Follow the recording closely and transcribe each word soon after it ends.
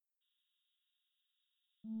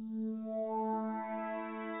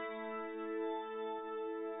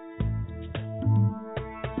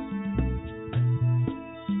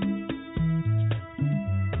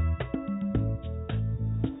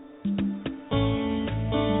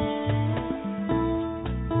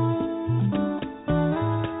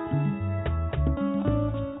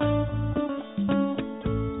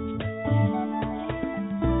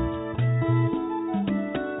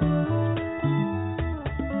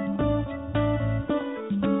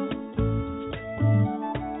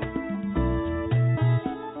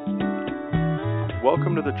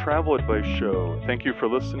Welcome to the Travel Advice Show. Thank you for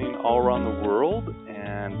listening all around the world,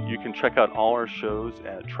 and you can check out all our shows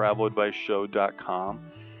at traveladviceshow.com.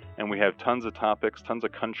 And we have tons of topics, tons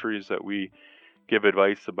of countries that we give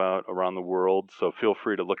advice about around the world. So feel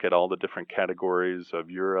free to look at all the different categories of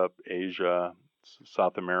Europe, Asia,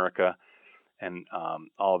 South America, and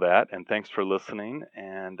all that. And thanks for listening.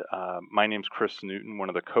 And my name's Chris Newton, one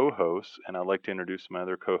of the co-hosts, and I'd like to introduce my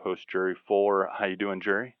other co-host, Jerry Fuller. How you doing,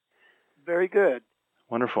 Jerry? Very good.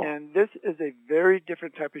 Wonderful. And this is a very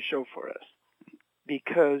different type of show for us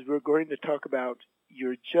because we're going to talk about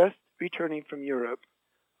you're just returning from Europe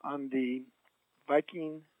on the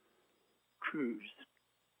Viking cruise,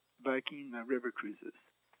 Viking river cruises.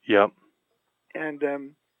 Yep. And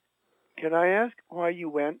can I ask why you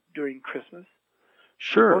went during Christmas?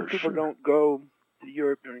 Sure. Most people don't go to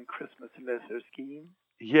Europe during Christmas unless they're skiing.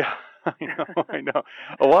 Yeah, I know.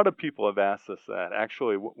 A lot of people have asked us that.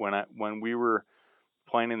 Actually, when we were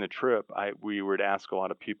planning the trip, we would ask a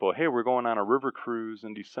lot of people, "Hey, we're going on a river cruise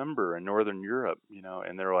in December in Northern Europe,"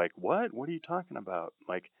 and they're like, "What? What are you talking about?"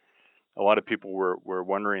 Like, a lot of people were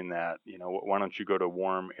wondering that, why don't you go to a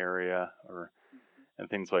warm area and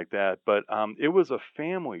things like that. But it was a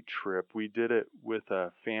family trip. We did it with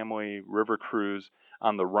a family river cruise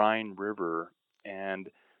on the Rhine River,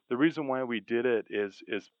 and the reason why we did it is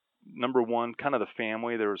number one, kind of the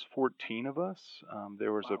family. There was 14 of us.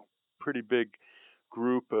 There was Wow. a pretty big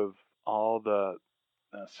group of all the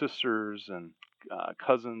sisters and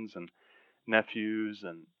cousins and nephews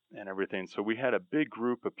and everything. So we had a big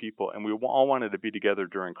group of people, and we all wanted to be together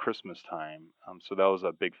during Christmas time. So that was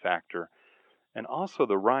a big factor. And also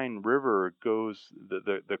the Rhine River goes,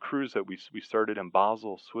 the cruise that we started in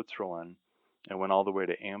Basel, Switzerland, and went all the way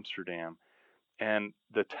to Amsterdam. And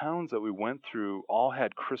the towns that we went through all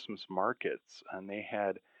had Christmas markets, and they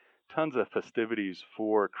had tons of festivities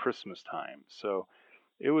for Christmas time. So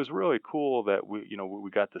it was really cool that we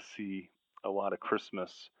got to see a lot of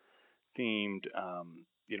Christmas themed,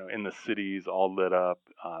 in the cities all lit up.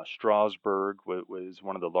 Strasbourg was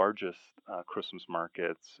one of the largest Christmas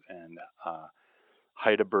markets, and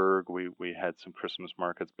Heidelberg, we had some Christmas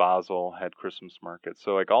markets. Basel had Christmas markets.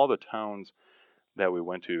 So like all the towns that we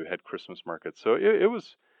went to had Christmas markets. So it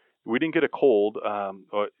was, we didn't get a cold.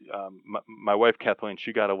 My wife Kathleen,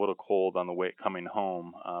 she got a little cold on the way coming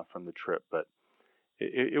home from the trip, but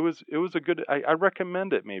it was a good. I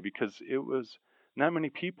recommend it maybe because it was not many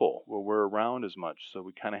people were around as much, so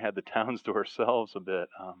we kind of had the towns to ourselves a bit.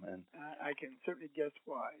 And I can certainly guess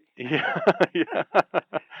why. Yeah, yeah.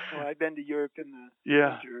 Well, I've been to Europe in the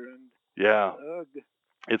winter, and yeah, ugh.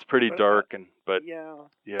 It's pretty dark, but yeah.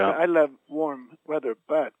 Yeah. I love warm weather,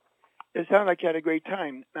 but it sounded like you had a great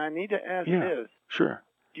time. Now, I need to ask Yeah. this: Sure.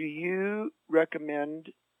 do you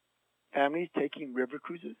recommend families taking river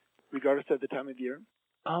cruises, regardless of the time of year?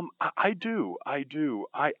 I do.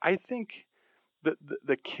 I think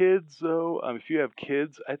the kids though, if you have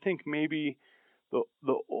kids, I think maybe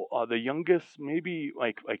the youngest, maybe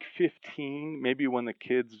like 15, maybe when the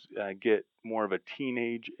kids get more of a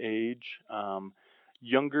teenage age.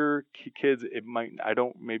 Younger kids, I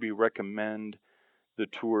don't maybe recommend the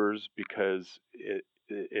tours because it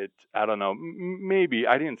I don't know, maybe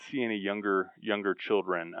I didn't see any younger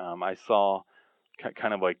children. I saw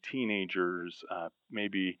kind of like teenagers,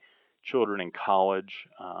 maybe children in college,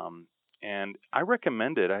 and I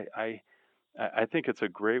recommend it. I think it's a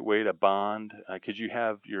great way to bond because you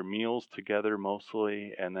have your meals together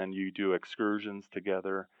mostly, and then you do excursions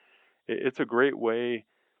together. It's a great way,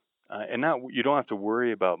 and not you don't have to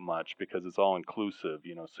worry about much because it's all inclusive.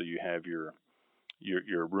 So you have your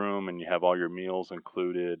room and you have all your meals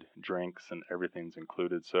included, drinks and everything's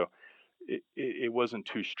included. So it wasn't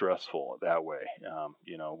too stressful that way.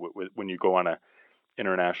 When you go on a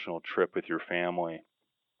international trip with your family,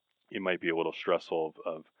 it might be a little stressful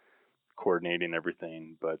of coordinating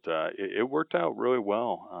everything, but it worked out really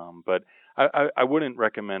well. But I wouldn't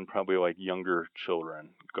recommend probably like younger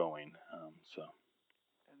children going. So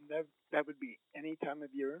And that would be any time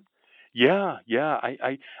of year? Yeah, yeah.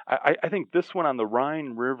 I think this one on the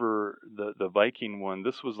Rhine River, the Viking one,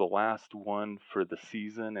 this was the last one for the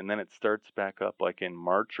season, and then it starts back up like in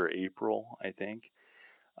March or April, I think.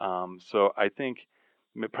 So I think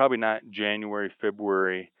probably not January,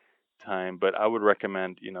 February time, but I would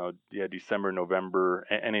recommend, yeah, December, November,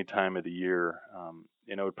 any time of the year.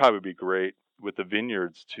 It would probably be great with the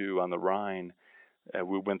vineyards too on the Rhine.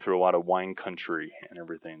 We went through a lot of wine country and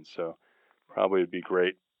everything, so probably would be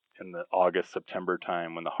great in the August, September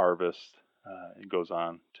time when the harvest it goes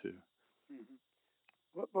on too. Hmm.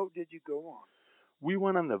 What boat did you go on? We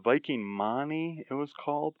went on the Viking Mani, it was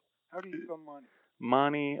called. How do you spell money?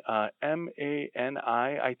 Mani, Mani,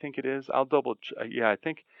 I think it is. I'll yeah, I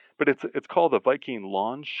think, but it's called a Viking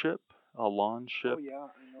lawn ship, a lawn Oh ship. yeah,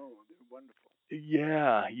 I know. They're wonderful.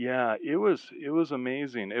 Yeah, yeah, it was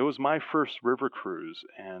amazing. It was my first river cruise,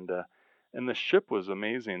 and the ship was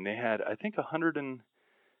amazing. They had I think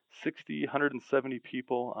 160, 170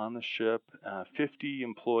 people on the ship, 50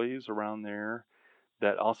 employees around there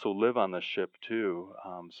that also live on the ship too.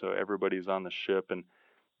 So everybody's on the ship, and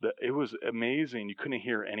it was amazing. You couldn't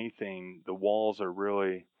hear anything. The walls are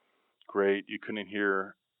really great. You couldn't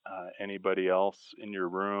hear anybody else in your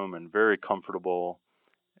room, and very comfortable.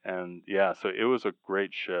 And yeah, so it was a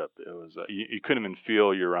great ship. It was you couldn't even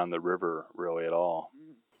feel you're on the river really at all.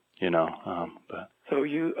 Mm. But So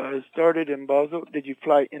you started in Basel. Did you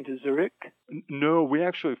fly into Zurich? no, we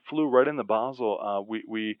actually flew right into Basel.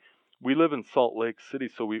 We live in Salt Lake City,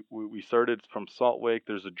 so we started from Salt Lake.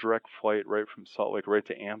 There's a direct flight right from Salt Lake right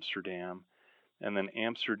to Amsterdam. And then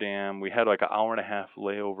Amsterdam, we had like an hour and a half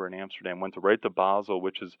layover in Amsterdam. Went to right to Basel,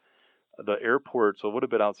 which is the airport's a little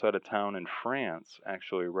bit outside of town in France,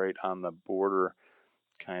 actually, right on the border,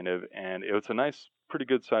 kind of. And it was a nice, pretty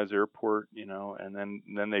good sized airport, And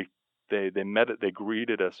then they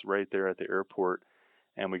greeted us right there at the airport,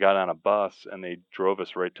 and we got on a bus, and they drove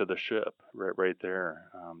us right to the ship, right there.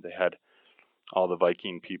 They had all the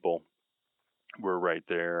Viking people were right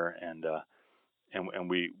there, and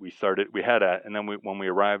we started we had a and then when we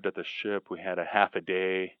arrived at the ship, we had a half a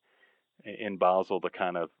day in Basel to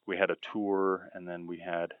kind of we had a tour, and then we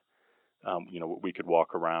had we could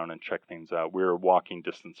walk around and check things out. We were walking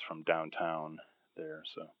distance from downtown there.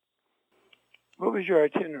 So What was your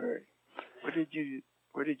itinerary? Where did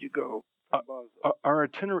you go from Basel? our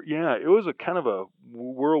itinerary, yeah, it was a kind of a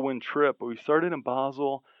whirlwind trip. We started in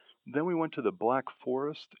Basel, then we went to the Black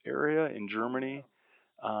Forest area in Germany.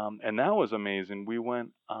 And that was amazing. We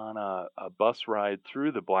went on a bus ride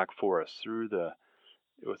through the Black Forest, through the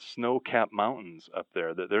it was snow-capped mountains up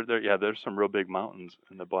there. Yeah, there's some real big mountains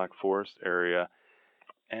in the Black Forest area,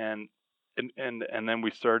 and and then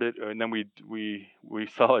we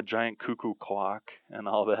saw a giant cuckoo clock and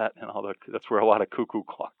all that, and that's where a lot of cuckoo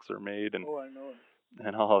clocks are made, Oh, I know it.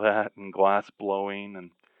 and all that, and glass blowing,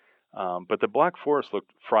 and but the Black Forest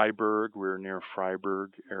looked Freiburg. We were near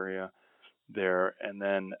Freiburg area there, and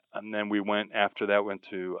then went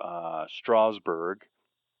to Strasbourg,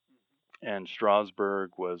 and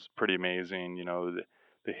Strasbourg was pretty amazing.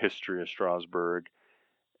 The history of Strasbourg,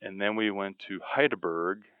 and then we went to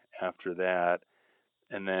Heidelberg after that,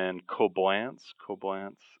 and then Koblenz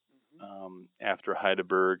after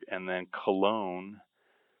Heidelberg, and then Cologne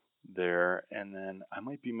there, and then I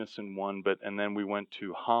might be missing one, and then we went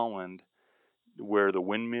to Holland where the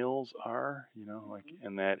windmills are, like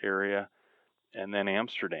in that area, and then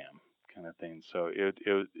Amsterdam kind of thing. So it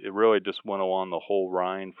really just went along the whole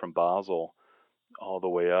Rhine from Basel all the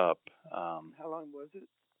way up. How long was it?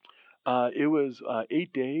 It was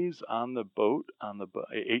 8 days on the boat,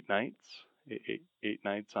 8 nights, eight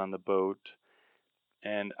nights on the boat,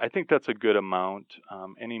 and I think that's a good amount.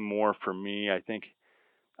 Any more for me? I think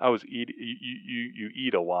I was you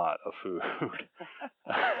eat a lot of food.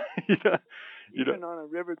 you know, Even on a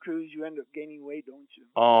river cruise, you end up gaining weight, don't you?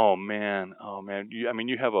 Oh man, oh man.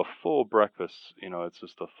 You have a full breakfast. It's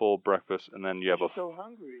just a full breakfast, and then you have You're so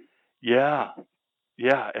hungry. yeah,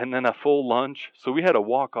 yeah, and then a full lunch. So we had to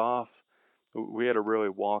walk off. We had to really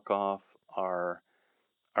walk off our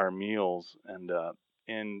meals, and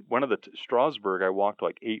in one of the Strasbourg, I walked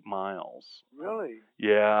like 8 miles. Really?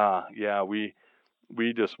 Yeah, yeah. We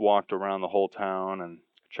just walked around the whole town and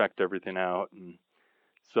checked everything out, and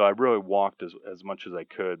so I really walked as much as I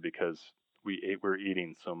could because we're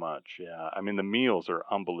eating so much. Yeah, I mean the meals are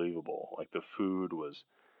unbelievable. Like the food was,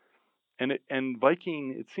 and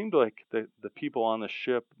Viking. It seemed like the people on the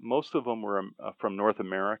ship, most of them were from North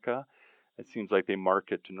America. It seems like they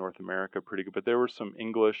market to North America pretty good, but there were some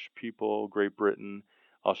English people, Great Britain,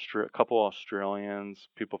 a couple Australians,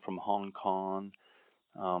 people from Hong Kong.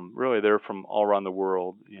 Really, they're from all around the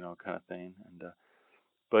world, kind of thing. And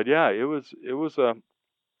But yeah, it was a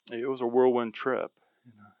whirlwind trip.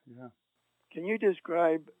 Yeah. Can you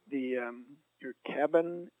describe the your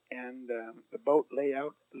cabin and the boat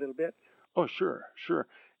layout a little bit? Oh, sure, sure.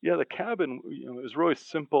 Yeah, the cabin, it was really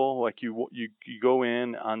simple. Like you go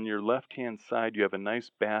in on your left hand side, you have a nice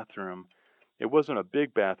bathroom. It wasn't a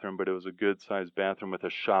big bathroom, but it was a good sized bathroom with a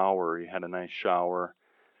shower. You had a nice shower,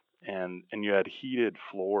 and you had heated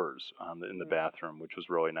floors in the bathroom, which was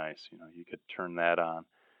really nice. You could turn that on,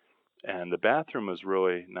 and the bathroom was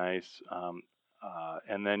really nice.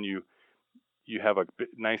 And then you have a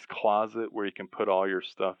nice closet where you can put all your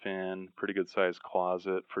stuff in. Pretty good sized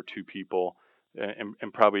closet for two people,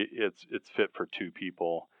 and probably it's fit for two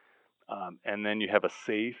people. And then you have a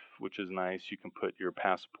safe, which is nice. You can put your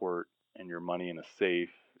passport and your money in a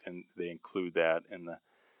safe, and they include that in the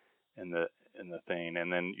in the thing.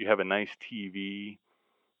 And then you have a nice TV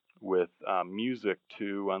with music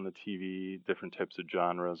too on the TV, different types of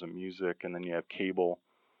genres of music, and then you have cable.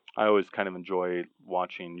 I always kind of enjoy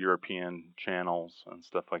watching European channels and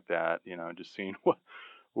stuff like that. Just seeing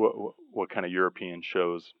what kind of European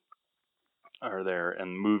shows are there,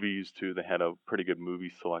 and movies too. They had a pretty good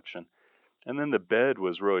movie selection, and then the bed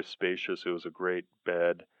was really spacious. It was a great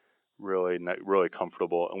bed, really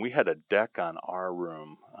comfortable, and we had a deck on our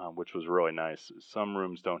room, which was really nice. Some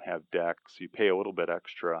rooms don't have decks. You pay a little bit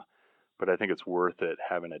extra, but I think it's worth it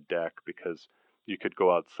having a deck because you could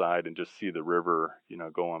go outside and just see the river,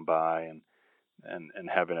 going by, and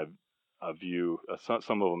having a view.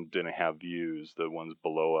 Some of them didn't have views. The ones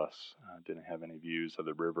below us didn't have any views of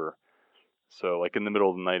the river. So, like in the middle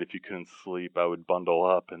of the night, if you couldn't sleep, I would bundle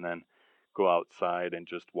up and then go outside and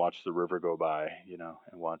just watch the river go by,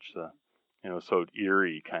 and watch so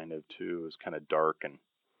eerie kind of too. It was kind of dark,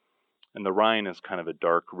 and the Rhine is kind of a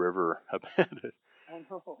dark river. I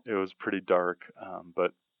know. It was pretty dark,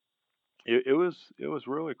 but it was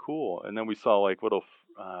really cool. And then we saw like little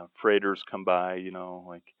freighters come by,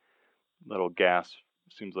 like little gas.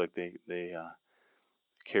 Seems like they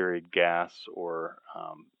carried gas or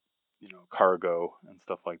cargo and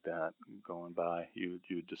stuff like that going by. You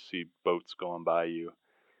just see boats going by you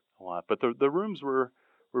a lot. But the rooms were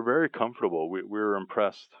very comfortable. We were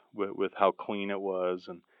impressed with how clean it was,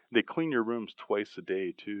 and they clean your rooms twice a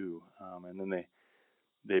day too. And then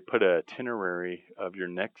they put a itinerary of your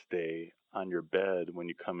next day on your bed when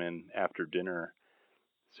you come in after dinner,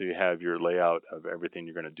 so you have your layout of everything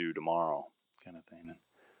you're going to do tomorrow, kind of thing.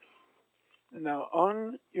 Now,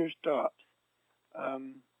 on your stops,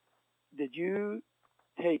 um, did you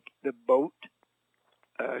take the boat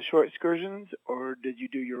short excursions, or did you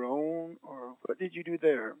do your own, or what did you do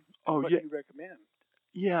there? Oh What yeah, do you recommend?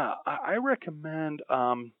 yeah. I recommend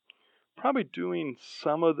probably doing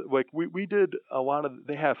some of the, like we did a lot of.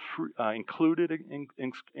 They have included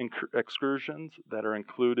excursions that are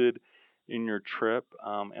included in your trip,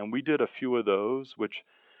 and we did a few of those, which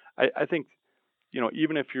I think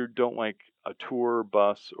even if you don't like a tour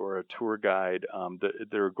bus or a tour guide,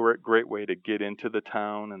 they're a great way to get into the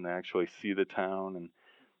town and actually see the town.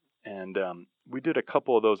 And we did a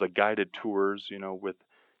couple of those guided tours, with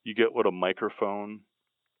you get a little microphone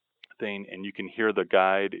thing and you can hear the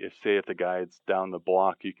guide. If the guide's down the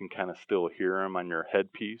block, you can kind of still hear him on your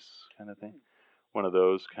headpiece, kind of thing. One of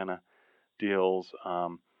those kind of deals.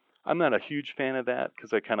 I'm not a huge fan of that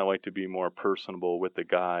because I kind of like to be more personable with the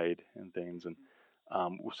guide and things. And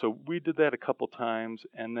so we did that a couple times,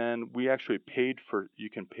 and then we actually you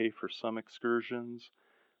can pay for some excursions.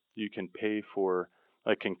 You can pay for,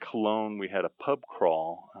 like in Cologne, we had a pub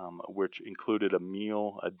crawl, which included a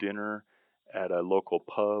meal, a dinner at a local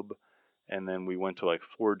pub, and then we went to like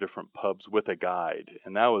 4 different pubs with a guide,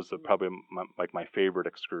 and that was probably my favorite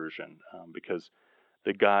excursion, because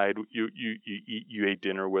the guide, you ate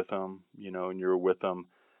dinner with them, and you were with them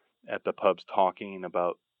at the pubs talking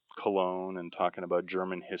about Cologne and talking about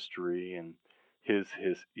German history and his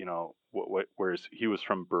whereas he was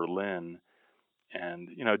from Berlin, and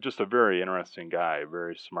just a very interesting guy,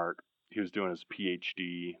 very smart. He was doing his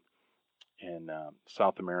PhD in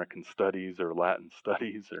South American studies or Latin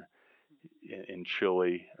studies or in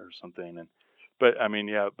Chile or something. And but I mean,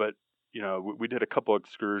 yeah, but we did a couple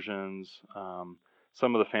excursions.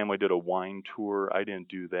 Some of the family did a wine tour. I didn't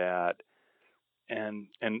do that. And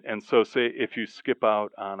so say if you skip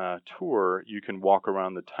out on a tour, you can walk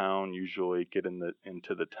around the town, usually get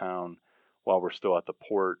into the town while we're still at the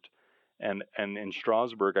port. And in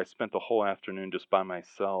Strasbourg, I spent the whole afternoon just by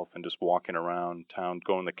myself and just walking around town,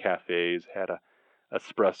 going to cafes, had a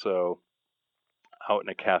espresso out in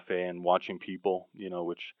a cafe and watching people,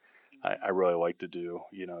 which I really like to do,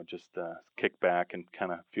 just kick back and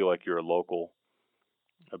kind of feel like you're a local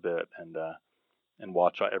a bit. and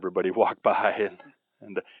watch everybody walk by,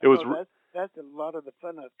 and it was That's a lot of the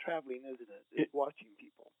fun of traveling, isn't it? Is watching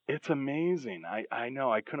people. It's amazing. I know,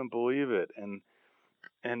 I couldn't believe it. And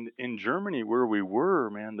in Germany where we were,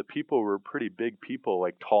 man, the people were pretty big people,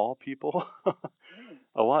 like tall people.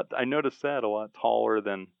 A lot. I noticed that a lot taller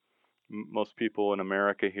than most people in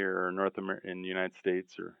America here, or in the United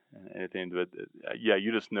States, or anything. But yeah,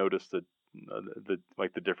 you just notice the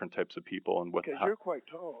different types of people and what. Because you're quite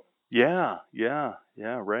tall. Yeah,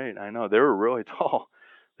 right. I know they were really tall.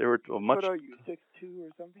 They were much. What are you, 6'2"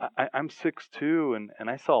 or something? I'm 6'2", and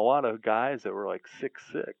I saw a lot of guys that were like 6'6",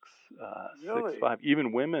 really? 6'5",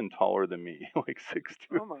 even women taller than me, like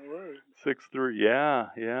 6'2". Oh my word. 6'3". Yeah.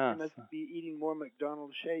 You must be eating more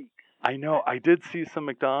McDonald's shakes. I know. I did see some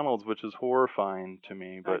McDonald's, which is horrifying to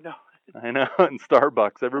me, but I know. And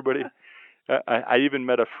Starbucks, everybody. I even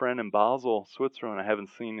met a friend in Basel, Switzerland. I haven't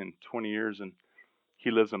seen in 20 years, and he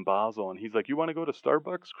lives in Basel, and he's like, "You want to go to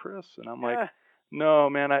Starbucks, Chris?" And I'm like, "No,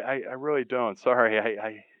 man, I really don't. Sorry,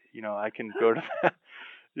 I can go to that.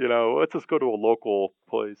 Let's just go to a local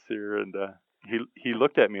place here." And he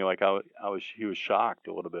looked at me like he was shocked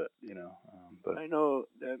a little bit, But I know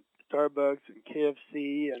that Starbucks and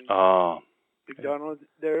KFC and McDonald's,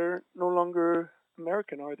 they're no longer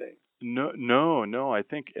American, are they? No. I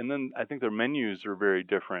think their menus are very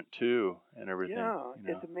different too, and everything. Yeah,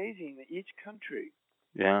 it's amazing that each country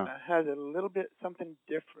has a little bit something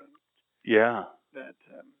different. Yeah. That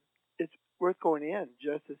it's worth going in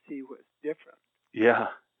just to see what's different. Yeah.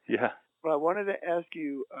 Well, I wanted to ask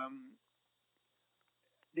you,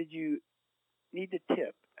 did you need to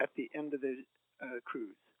tip at the end of the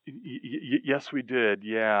cruise? Yes, we did.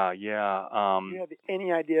 Yeah. Do you have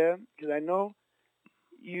any idea? Because I know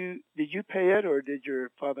did you pay it or did your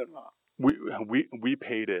father-in-law? We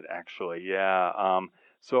paid it actually. Yeah.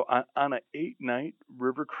 So on an 8-night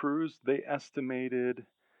river cruise, they estimated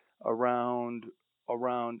around,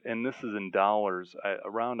 and this is in dollars,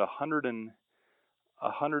 around $140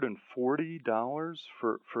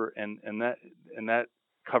 and that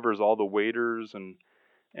covers all the waiters and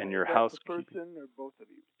your house. Per person or both of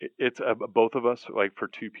you? It's both of us, like for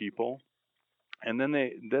 2 people. And then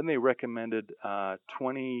they recommended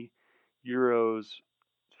 20 euros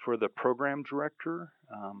for the program director.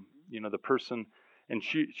 The person, and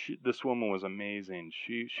this woman was amazing.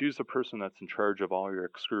 She's the person that's in charge of all your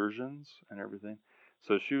excursions and everything.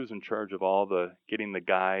 So she was in charge of getting the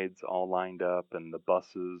guides all lined up and the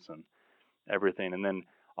buses and everything. And then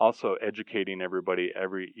also educating everybody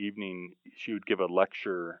every evening. She would give a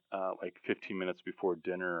lecture like 15 minutes before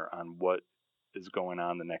dinner on what is going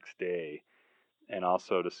on the next day, and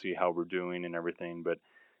also to see how we're doing and everything. But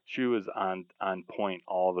she was on point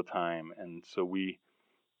all the time, and so we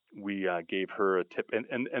gave her a tip,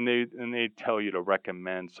 and they tell you to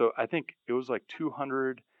recommend. So I think it was like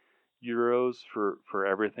 200 euros for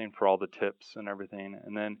everything, for all the tips and everything,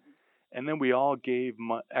 and then we all gave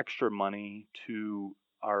extra money to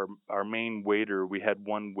our main waiter. We had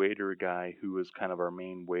one waiter guy who was kind of our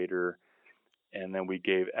main waiter, and then we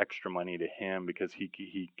gave extra money to him because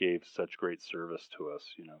he gave such great service to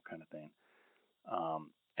us, kind of thing.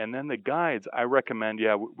 And then the guides, I recommend,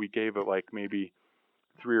 we gave it like maybe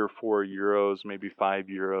 3 or 4 euros, maybe 5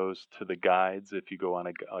 euros to the guides if you go on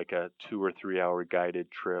a 2 or 3 hour guided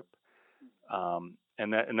trip. And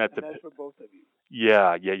that's for both of you.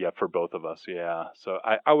 Yeah, for both of us, yeah. So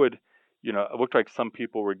I would, it looked like some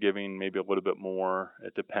people were giving maybe a little bit more.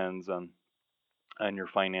 It depends on your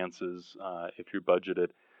finances, if you're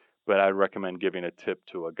budgeted. But I'd recommend giving a tip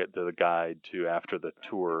to the guide too after the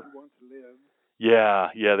tour. If you want to live. Yeah,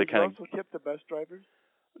 they kind of. Did you also tip the bus drivers?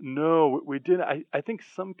 No, we didn't. I think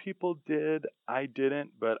some people did. I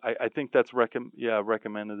didn't, but I think that's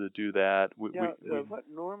recommended to do that. What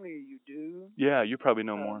normally you do. Yeah, you probably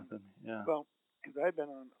know more than me. Yeah. Well, because I've been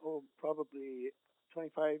on probably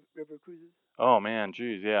 25 river cruises. Oh man,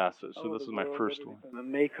 geez, yeah. So this is my first one. From the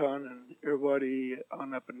Mekong and Irrawaddy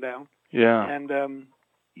on up and down. Yeah. And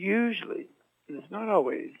usually, and it's not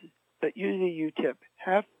always, but usually you tip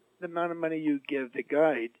half the amount of money you give the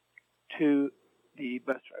guide to the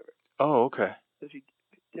bus driver. Oh, okay. So if you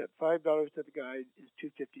tip $5 to the guide, is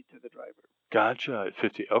 $2.50 to the driver. Gotcha.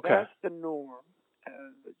 50. Okay. That's the norm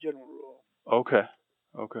as a general rule. Okay.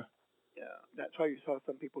 Yeah, that's why you saw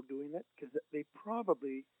some people doing it, because they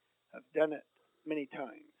probably have done it many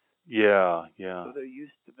times. Yeah. So they're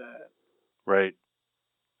used to that. Right.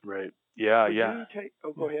 Yeah. Would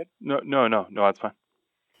you go ahead. No, that's fine.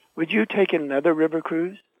 Would you take another river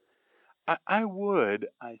cruise? I would.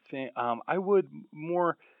 I think I would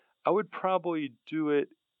more. I would probably do it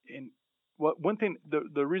Well, one thing,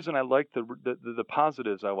 the reason I liked the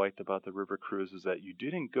positives I liked about the river cruise is that you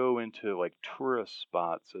didn't go into like tourist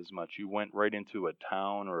spots as much. You went right into a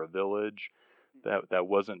town or a village that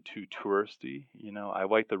wasn't too touristy. I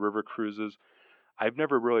like the river cruises. I've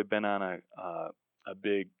never really been on a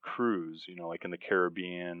big cruise, like in the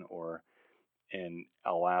Caribbean or in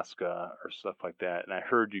Alaska or stuff like that. And I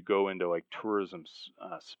heard you go into like tourism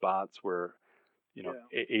spots where Yeah.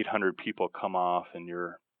 800 people come off and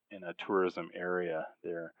you're in a tourism area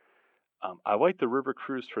there. I like the river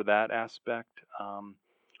cruise for that aspect.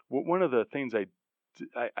 One of the things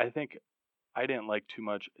I think I didn't like too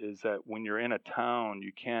much is that when you're in a town,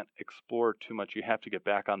 you can't explore too much. You have to get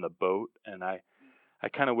back on the boat, and I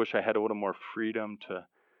kind of wish I had a little more freedom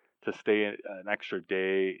to stay an extra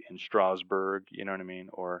day in Strasbourg, you know what I mean,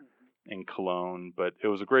 or in Cologne. But it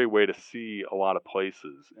was a great way to see a lot of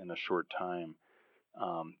places in a short time.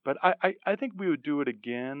 But I think we would do it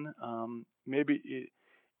again. Maybe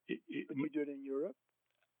Would you do it in Europe?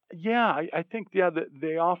 yeah, I think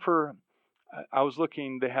they offer. I was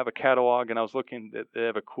looking. They have a catalog, and I was looking that they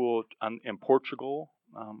have a cool in Portugal.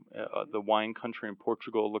 The wine country in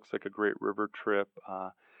Portugal looks like a great river trip.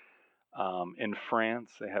 In France,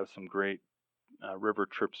 they have some great river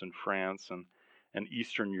trips in France and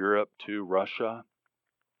Eastern Europe too. Russia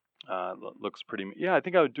looks pretty. Yeah, I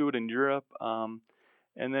think I would do it in Europe.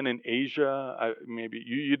 And then in Asia, maybe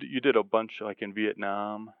you did a bunch like in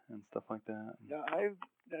Vietnam and stuff like that. Yeah, I've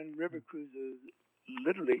done river cruises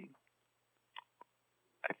literally,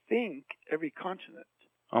 I think, every continent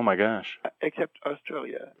Oh my gosh. except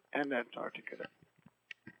Australia and Antarctica.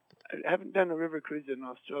 I haven't done a river cruise in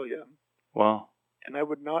Australia, Well, and I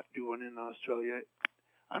would not do one in Australia.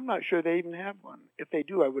 I'm not sure they even have one. If they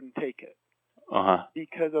do, I wouldn't take it uh-huh.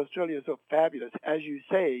 because Australia is so fabulous. As you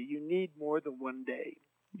say, you need more than one day.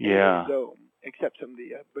 Yeah. Go, except some of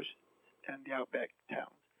the bush and the outback towns.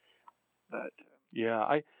 But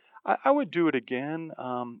Yeah, I would do it again.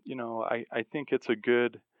 I think it's a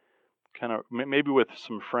good kind of maybe with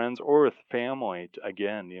some friends or with family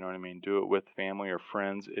again, you know what I mean? Do it with family or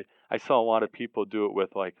friends. I saw a lot of people do it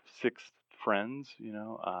with like 6 friends,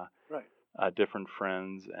 right. Different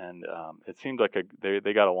friends, and it seemed like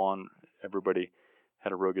they got along. Everybody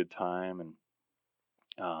had a real good time, and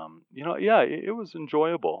yeah, it was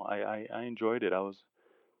enjoyable. I enjoyed it.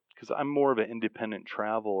 Because I'm more of an independent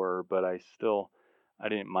traveler, but I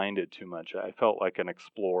didn't mind it too much. I felt like an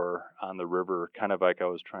explorer on the river, kind of like I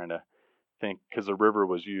was trying to think, because the river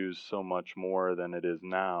was used so much more than it is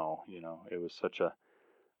now. It was such a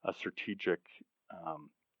strategic um,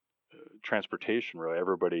 transportation. Really,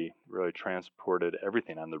 everybody really transported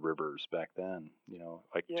everything on the rivers back then.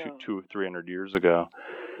 Like Yeah. 300 years ago.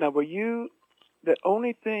 Now, were you the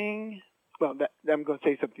only thing? Well, I'm going to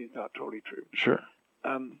say something that's not totally true. Sure.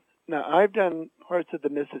 Now, I've done parts of the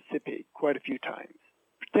Mississippi quite a few times.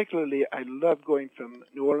 Particularly, I love going from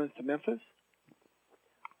New Orleans to Memphis.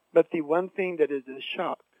 But the one thing that is a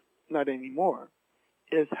shock, not anymore,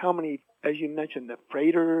 is how many, as you mentioned, the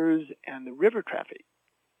freighters and the river traffic.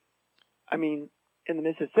 I mean, in the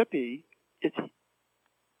Mississippi,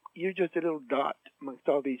 you're just a little dot amongst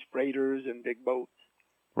all these freighters and big boats,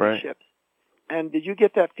 Right. ships. And did you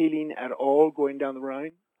get that feeling at all going down the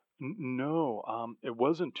Rhine? No, it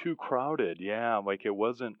wasn't too crowded. Yeah, like it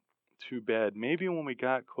wasn't too bad. Maybe when we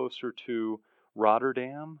got closer to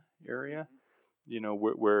Rotterdam area,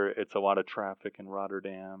 where it's a lot of traffic in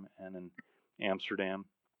Rotterdam and in Amsterdam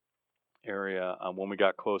area. When we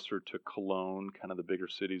got closer to Cologne, kind of the bigger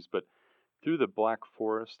cities, but through the Black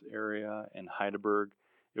Forest area and Heidelberg,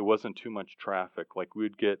 it wasn't too much traffic. Like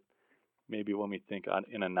we'd get maybe, let me think,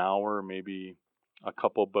 in an hour, maybe a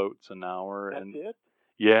couple boats an hour. That's and it?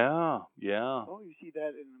 Yeah. Oh, you see that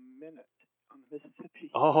in a minute on the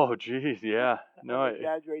Mississippi. Oh, geez, yeah. No, I'm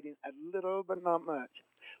exaggerating a little, but not much.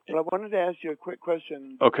 But I wanted to ask you a quick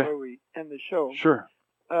question Okay. before we end the show. Sure.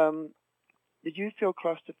 Did you feel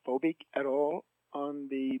claustrophobic at all on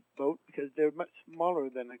the boat? Because they're much smaller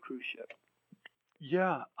than a cruise ship.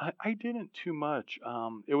 Yeah, I didn't too much.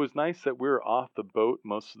 It was nice that we were off the boat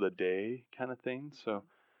most of the day, kind of thing. So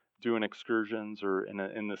doing excursions or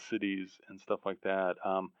in the cities and stuff like that.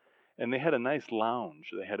 And they had a nice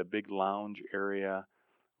lounge. They had a big lounge area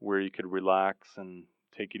where you could relax and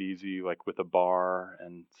take it easy, like with a bar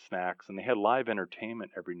and snacks. And they had live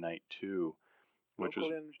entertainment every night too, which Local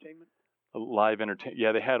was entertainment? live entertainment.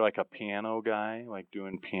 Yeah, they had like a piano guy, like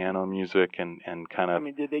doing piano music and kind of. I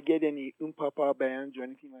mean, did they get any Papa bands or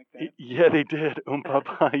anything like that? Yeah, they did.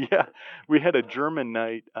 Papa. Yeah, we had a German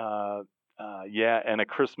night. Yeah, and a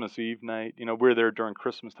Christmas Eve night. You know, we're there during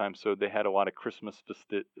Christmas time, so they had a lot of Christmas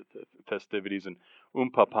festivities and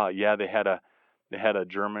Papa. Yeah, they had a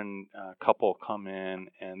German couple come in,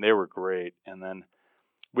 and they were great. And then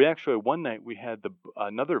we actually one night we had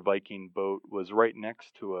another Viking boat was right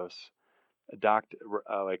next to us, docked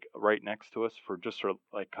like right next to us for just for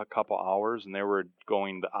like a couple hours, and they were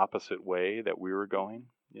going the opposite way that we were going.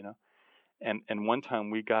 You know, and one time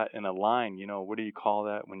we got in a line. You know, what do you call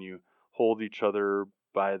that when you hold each other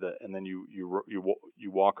by the and then you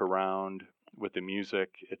walk around with the music?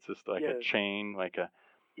 It's just like a Yes. chain, like a.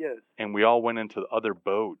 Yes. And we all went into the other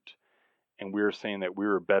boat, and we were saying that we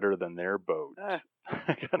were better than their boat. Ah,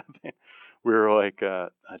 Kind of thing. We were like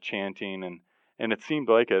chanting, and it seemed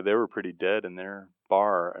like they were pretty dead in their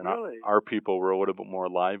bar, and really? our people were a little bit more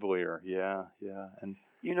livelier. Yeah, yeah, and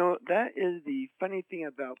You know, that is the funny thing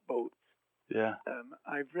about boats. yeah.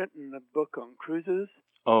 I've written a book on cruises,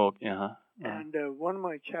 Oh, yeah. and one of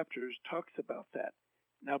my chapters talks about that.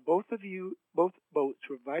 Now, both boats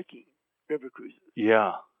were Viking river cruises,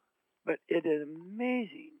 Yeah. but it is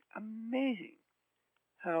amazing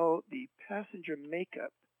how the passenger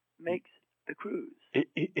makeup makes the cruise.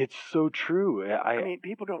 It's so true. I mean,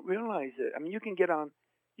 people don't realize it. I mean, you could get on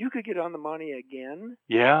the Monty again.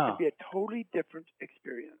 Yeah. It'd be a totally different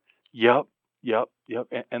experience. Yep.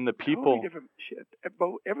 And the Totally people. different ship,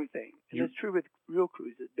 boat, everything. And it's true with real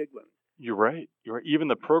cruises, big ones. You're right. Even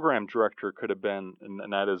the program director could have been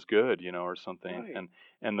not as good, or something. Right.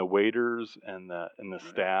 And the waiters and the Right.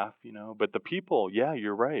 staff, But the people, yeah,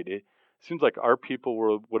 you're right. It seems like our people were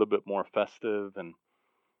a little bit more festive, and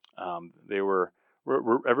they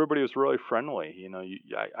everybody was really friendly.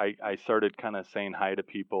 I started kind of saying hi to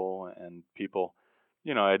people, and people,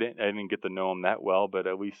 I didn't get to know them that well, but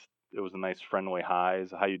at least it was a nice friendly hi.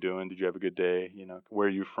 How you doing? Did you have a good day? Where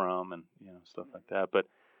are you from? And stuff like that.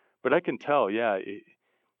 But I can tell, yeah,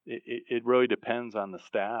 it really depends on the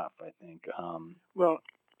staff, I think. Well,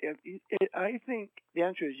 I think the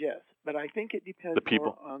answer is yes, but I think it depends The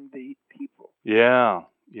people. more on the people. Yeah,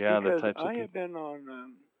 because the types of I people. have been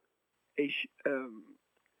on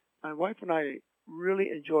my wife and I really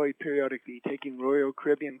enjoy periodically taking Royal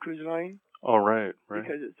Caribbean Cruise Line. Oh, right.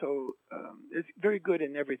 Because it's so it's very good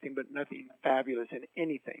in everything, but nothing fabulous in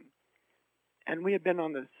anything. And we have been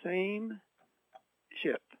on the same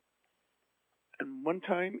ship. And one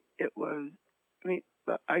time it was,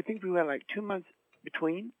 I think we went like 2 months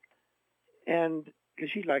between, and because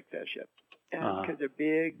she liked that ship, and because they're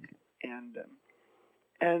big, and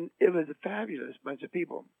it was a fabulous bunch of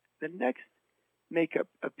people. The next makeup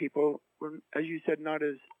of people were, as you said, not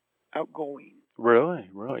as outgoing. Really,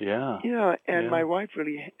 yeah. And my wife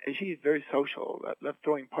she's very social, loved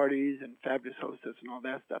throwing parties and fabulous hostess and all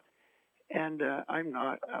that stuff. And I'm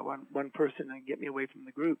not. I want one person to get me away from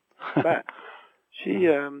the group. But she,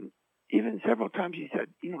 even several times she said,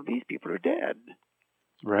 these people are dead.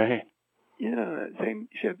 Right. Same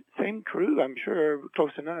ship, same crew, I'm sure,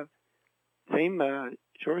 close enough. Same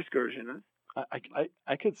shore excursionists.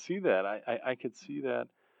 I could see that. I could see that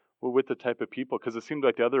with the type of people, because it seemed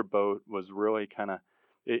like the other boat was really kind of,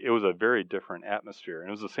 it was a very different atmosphere, and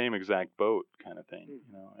it was the same exact boat kind of thing,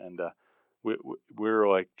 and we were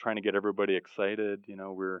like trying to get everybody excited, we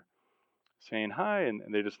were saying hi, and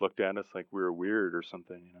they just looked at us like we were weird or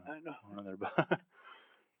something, I know. On their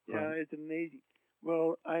Yeah, it's amazing.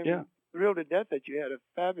 Well, I'm thrilled to death that you had a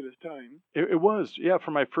fabulous time. It was, yeah,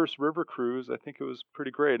 for my first river cruise, I think it was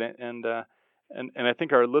pretty great, and I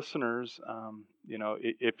think our listeners,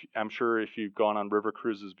 if I'm sure if you've gone on river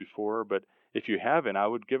cruises before, but if you haven't, I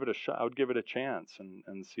would give it a shot. I would give it a chance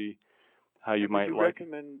and see how you might like. Would you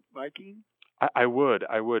recommend Viking? I would,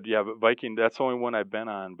 yeah. But Viking, that's the only one I've been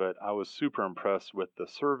on, but I was super impressed with the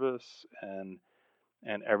service and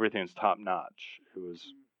everything's top notch. It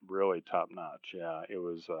was really top notch. Yeah, it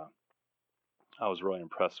was. I was really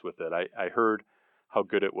impressed with it. I heard how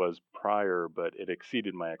good it was prior, but it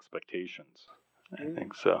exceeded my expectations. I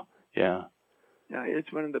think so. Yeah. Yeah,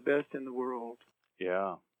 it's one of the best in the world.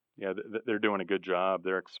 Yeah. They're doing a good job.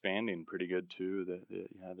 They're expanding pretty good too.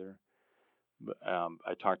 They're.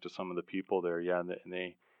 I talked to some of the people there. Yeah, and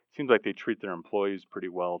they seems like they treat their employees pretty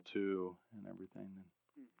well too, and everything.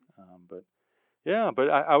 But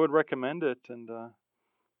I would recommend it, and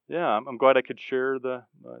yeah, I'm glad I could share the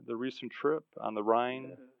recent trip on the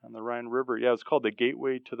Rhine River. Yeah, it's called the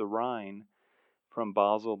Gateway to the Rhine, from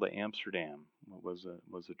Basel to Amsterdam. It was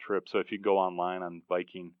a trip. So if you go online on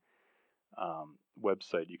Viking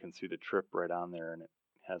website, you can see the trip right on there, and it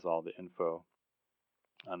has all the info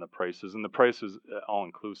on the prices. And the price is all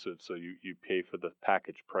inclusive, so you pay for the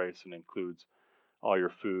package price, and includes all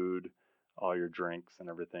your food, all your drinks and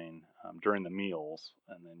everything during the meals,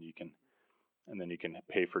 and then you can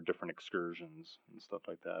pay for different excursions and stuff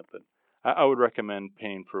like that. But I would recommend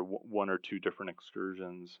paying for one or two different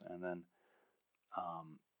excursions,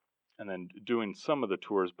 um, and then doing some of the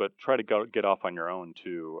tours, but try to get off on your own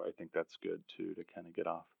too. I think that's good too, to kind of get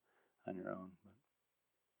off on your own.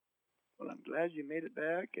 Well, I'm glad you made it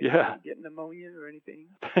back and Yeah. you didn't get pneumonia or anything.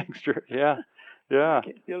 Thanks, Jerry. Yeah, yeah.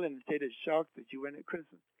 I'm still in a state of shock that you went at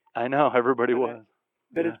Christmas. I know everybody was.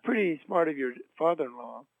 But Yeah. it's pretty smart of your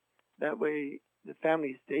father-in-law. That way the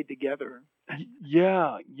family stayed together.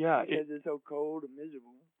 Yeah. Because it's so cold and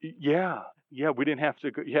miserable. Yeah. We didn't have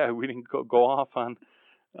to go. Yeah, we didn't go off on.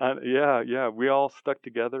 Yeah. We all stuck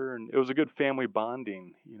together, and it was a good family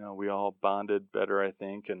bonding. We all bonded better, I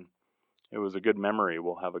think, and it was a good memory.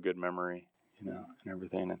 We'll have a good memory, and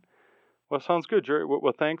everything. And well, sounds good, Jerry.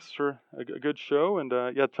 Well, thanks for a good show, and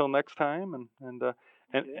till next time,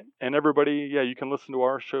 and everybody, you can listen to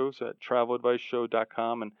our shows at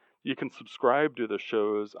traveladviceshow.com, and you can subscribe to the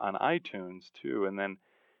shows on iTunes too, and then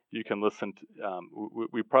you can listen to,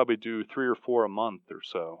 we probably do 3 or 4 a month or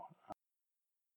so,